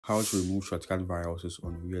How to remove shortcut viruses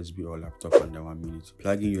on USB or laptop under 1 minute.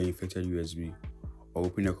 Plug in your infected USB or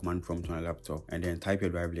open a command prompt on a laptop and then type your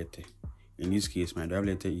drive letter. In this case, my drive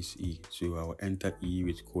letter is E, so I will enter E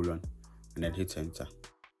with colon and then hit enter.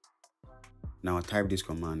 Now type this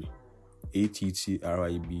command: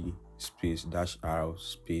 attrib space -r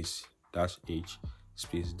space -h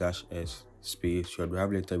space -s space your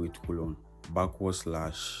drive letter with colon /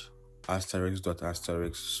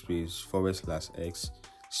 asterisk space /x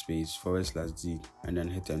space /d and then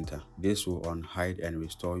hit enter. This will unhide and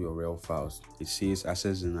restore your real files. It says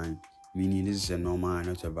access denied, meaning this is a normal and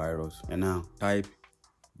not a virus. And now type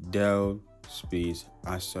del space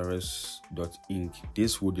 *inc.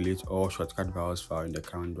 This will delete all shortcut virus file in the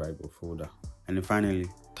current drive or folder. And then finally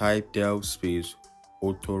type del space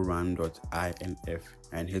autorun.inf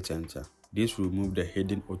and hit enter. This will remove the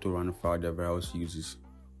hidden autorun file the virus uses.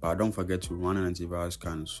 But don't forget to run an antivirus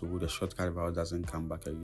scan so the shortcut virus doesn't come back again.